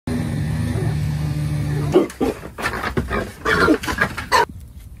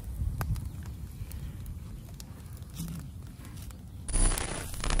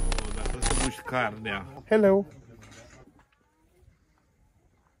carnea. Hello.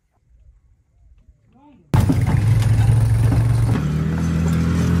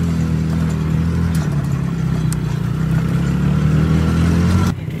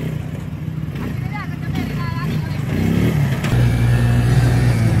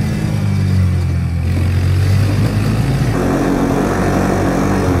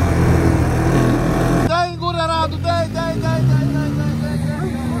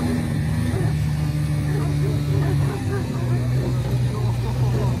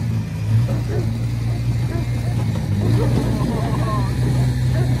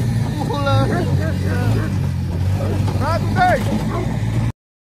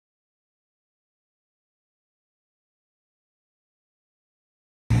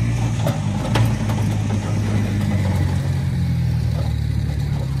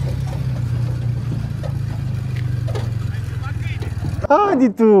 Haide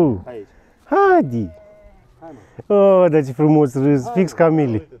tu! Haide! Oh, dar ce frumos râs, fix ca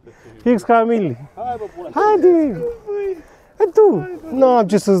Mili. Fix ca Mili. Haide! Hai tu! Nu am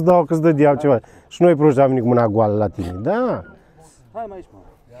ce să-ți dau, că-ți dă diau ceva. Și noi proști am venit cu mâna goală la tine, da? Hai mai aici, mă.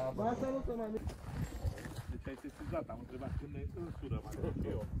 Deci ai sesizat, am întrebat când ne însură, mai mult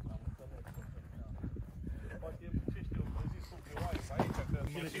eu. Poate ce știu, că zici tu că ai aici, că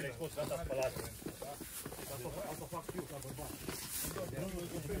mașina ai scos gata spălată. Asta fac eu ca bărbat.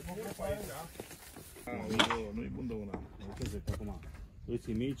 Nu-i bun de una. Ce zic acum?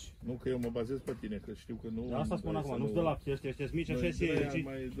 Îți mici? Nu că eu mă bazez pe tine, că știu că nu... Asta spun acum, nu-ți dă lapte, ăștia mici, așa și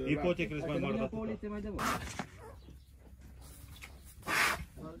ipotecele-s mai mari de atâta.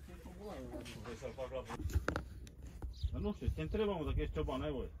 Dar nu știu, te întrebă, mă, dacă ești cioban,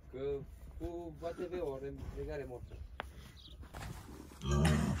 ai voie. Că cu ATV-ul are legare mortă.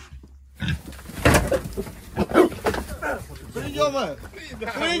 Prinde-o, mă!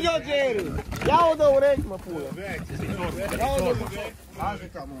 Prinde-o, Jerry! Ia-o de urechi, mă, pulă! Ia-o de urechi! Hai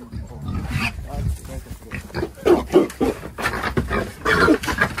ca mă!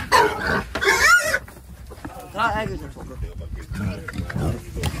 Da, hai grijă, focă!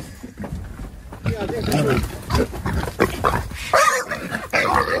 Ia, de-aia!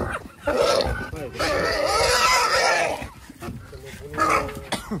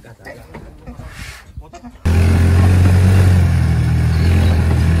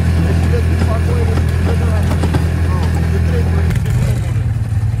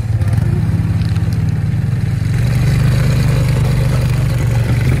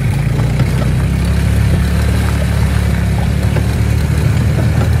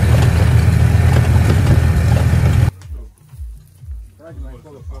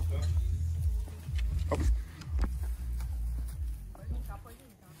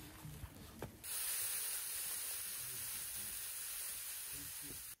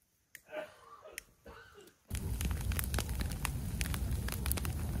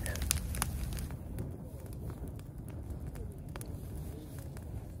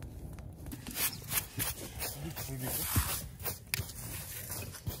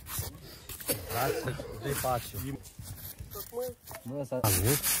 De face. Mă, ăsta... Dar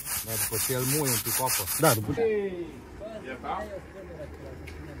după ce el muie un pic cu apă. Da, după ce... Iata?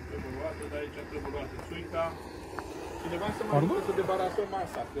 Trebuie luată de aici, trebuie luată țuica. Cineva să mă ajute să debarasăm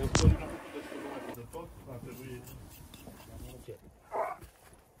masa, că Florin a făcut destul de tot, va trebui...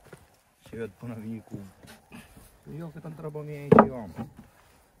 Și eu până vii cu... Eu cât întrebă mie aici, eu am.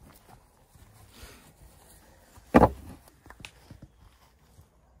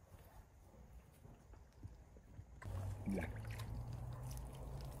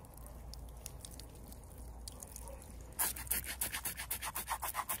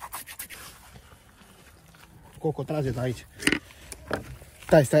 Coco, trage de aici.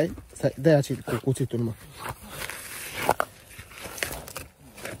 Stai, dă-i aici cu cuțitul numai.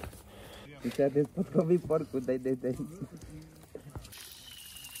 Uite, despătcovi porcul, dai de aici.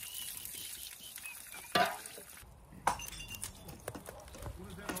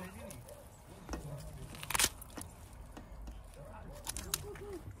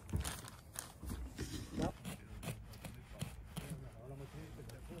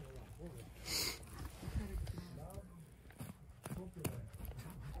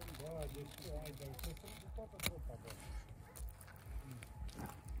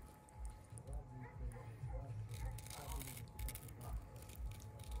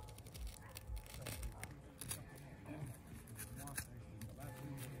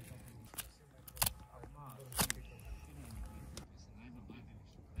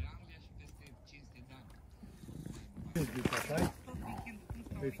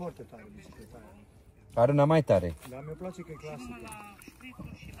 E foarte tare bicicleta aia. Are una mai tare. Dar mi-e place că e clasică.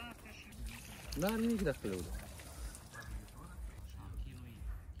 N-are nimic dacă le udă.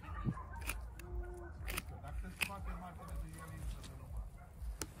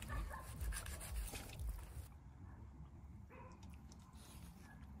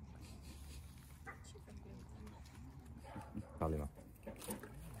 Alina.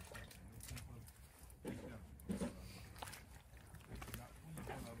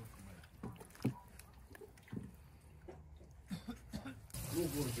 Nu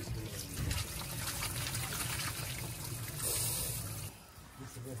vorbesc cu noi.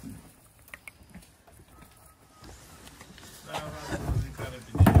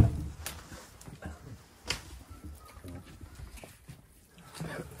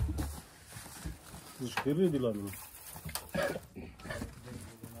 Zici că râde la mine.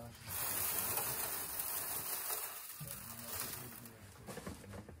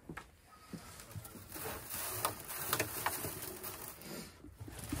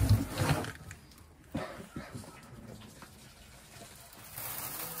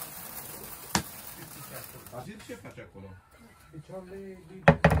 Azil, ce faci acolo? Picioarele de...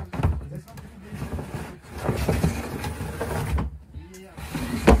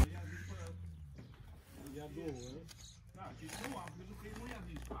 Ia două, Da, și nu, am crezut că nu ia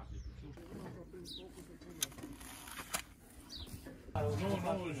din spate.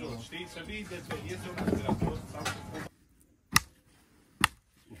 Nu, jos, știi, să vii de pe iese un aspirator sau...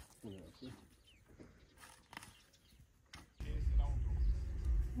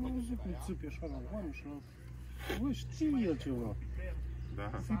 nu zic cum țipi așa la oameni și la... Bă, știe el ceva.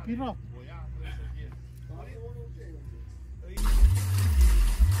 Da. Fi pirat.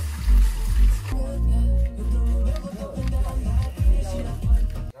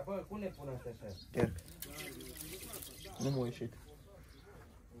 Dar bă, cum ne pune astea așa? Chiar. Nu m-a ieșit.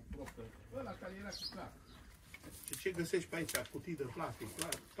 Ăla care era cu clar. Și ce găsești pe aici? Cutii de plastic,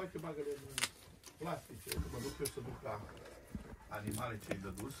 toate bagăle plastice. Mă duc eu să duc la animale ce-i de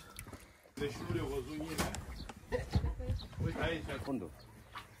dus. Deci nu le-au văzut nimeni. Uite aici. Fundul.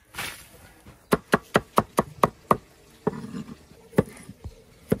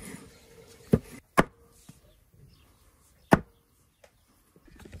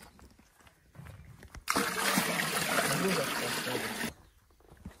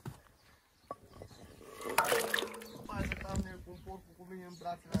 Mai jucam cu porcul cu mine în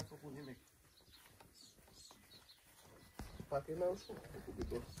brațe, n-am făcut nimic. Poate n-am și făcut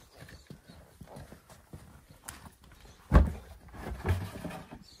tot.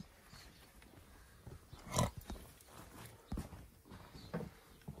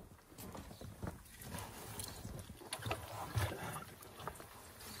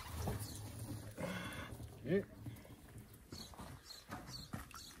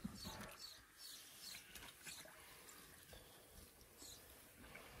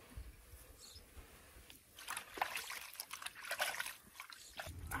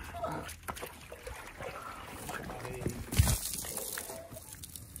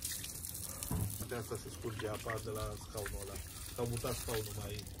 De asta se scurge apa de la scaunul ăla. S-au mutat scaunul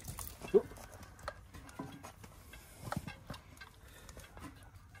mai...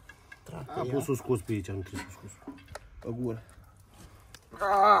 A pus să o scos pe aici, nu trebuie să o scos. Pe gură.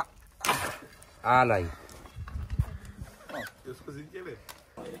 Ala-i. Eu scos din ele.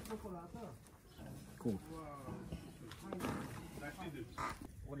 Cum? Dar știi de ce?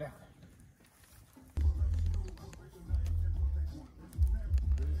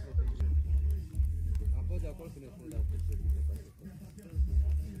 Am fost de acolo când ne spune de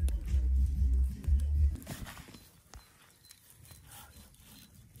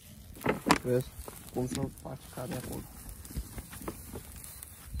Vezi cum să faci care acolo.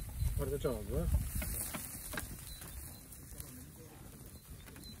 Parcă cealaltă, da?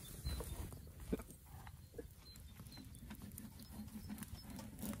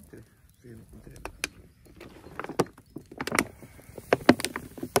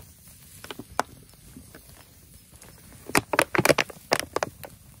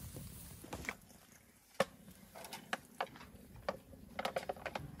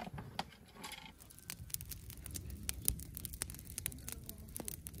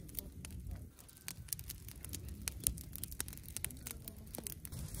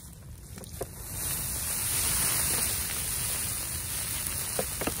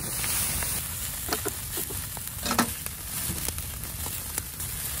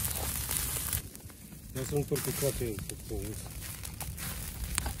 Dar sunt părtăcate pe us.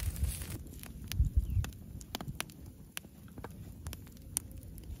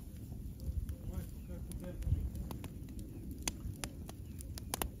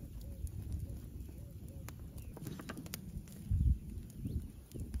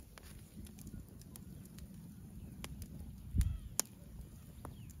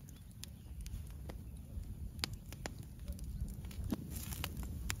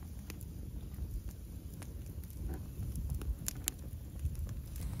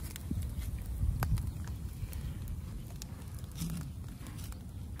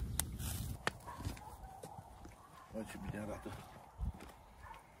 Bă, ce bine arată.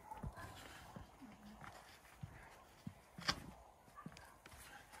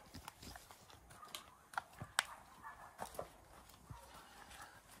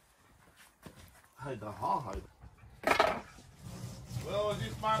 Hai, da, hai. Bă, o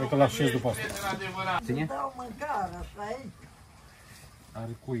zis, mă, că l-așez după asta. Ține? Dau mâncare, asta e?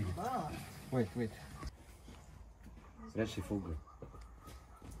 Are cuib. Da. Uite. Vrea și fugă.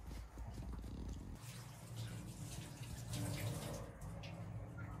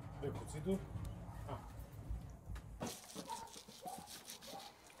 De cuțitul?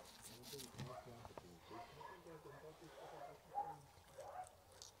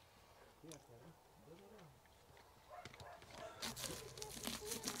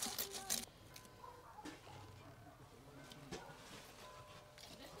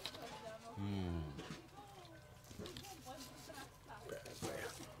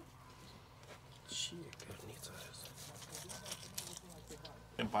 Ce cărniță are asta?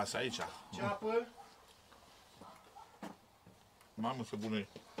 Îmi pasă aici. Ceapă. Mamă, să bună.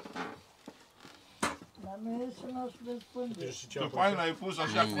 Dar nu e să nu se răspunde. După aia l-ai pus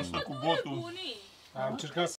așa cum stă cu botul. Am încercat